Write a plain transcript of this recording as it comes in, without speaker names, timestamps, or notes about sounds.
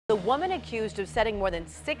The woman accused of setting more than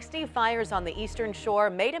 60 fires on the Eastern Shore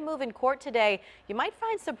made a move in court today you might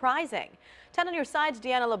find surprising. 10 on your side's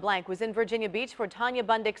Deanna LeBlanc was in Virginia Beach for Tanya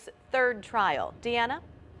Bundick's third trial. Deanna?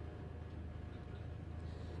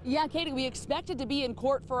 Yeah, Katie, we expected to be in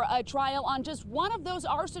court for a trial on just one of those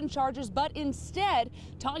arson charges, but instead,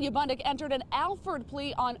 Tanya Bundick entered an Alford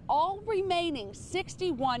plea on all remaining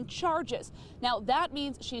 61 charges. Now, that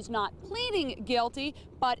means she's not pleading guilty,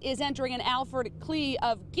 but is entering an Alford plea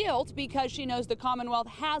of guilt because she knows the Commonwealth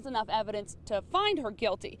has enough evidence to find her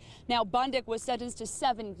guilty. Now, Bundick was sentenced to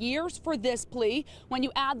 7 years for this plea. When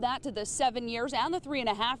you add that to the 7 years and the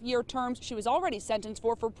 3.5-year terms she was already sentenced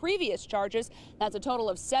for previous charges, that's a total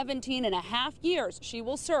of 17.5 years she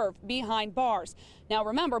will serve behind bars. Now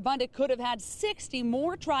remember, Bundick could have had 60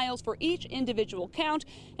 more trials for each individual count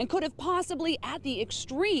and could have possibly, at the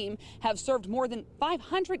extreme, have served more than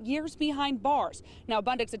 500 years behind bars. Now,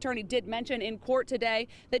 Bundick's attorney did mention in court today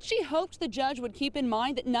that she hoped the judge would keep in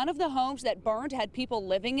mind that none of the homes that burned had people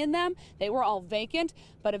living in them. They were all vacant.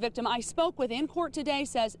 But a victim I spoke with in court today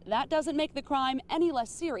says that doesn't make the crime any less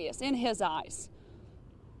serious in his eyes.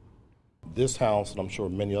 This house, and I'm sure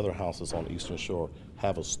many other houses on the Eastern Shore,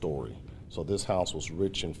 have a story. So this house was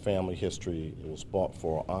rich in family history. It was bought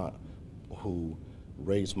for an aunt who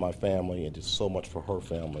raised my family and did so much for her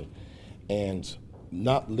family. And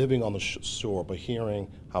not living on the shore, but hearing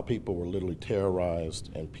how people were literally terrorized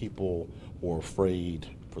and people were afraid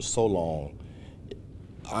for so long,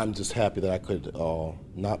 I'm just happy that I could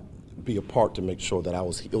not be a part to make sure that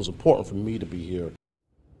it was important for me to be here.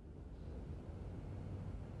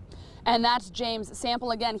 And that's James Sample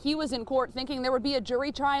again. He was in court thinking there would be a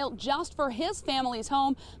jury trial just for his family's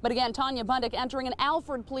home. But again, Tanya Bundick entering an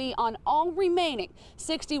Alford plea on all remaining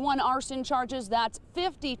 61 arson charges. That's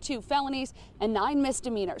 52 felonies and 9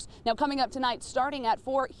 misdemeanors. Now, coming up tonight, starting at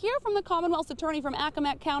 4, hear from the Commonwealth's attorney from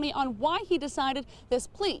Accomack County on why he decided this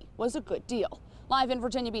plea was a good deal. Live in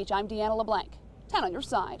Virginia Beach, I'm Deanna LeBlanc. 10 on your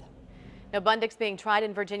side. Now, Bundick's being tried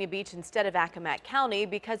in Virginia Beach instead of Accomack County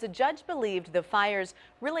because a judge believed the fires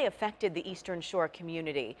really affected the Eastern Shore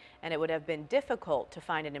community, and it would have been difficult to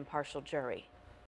find an impartial jury.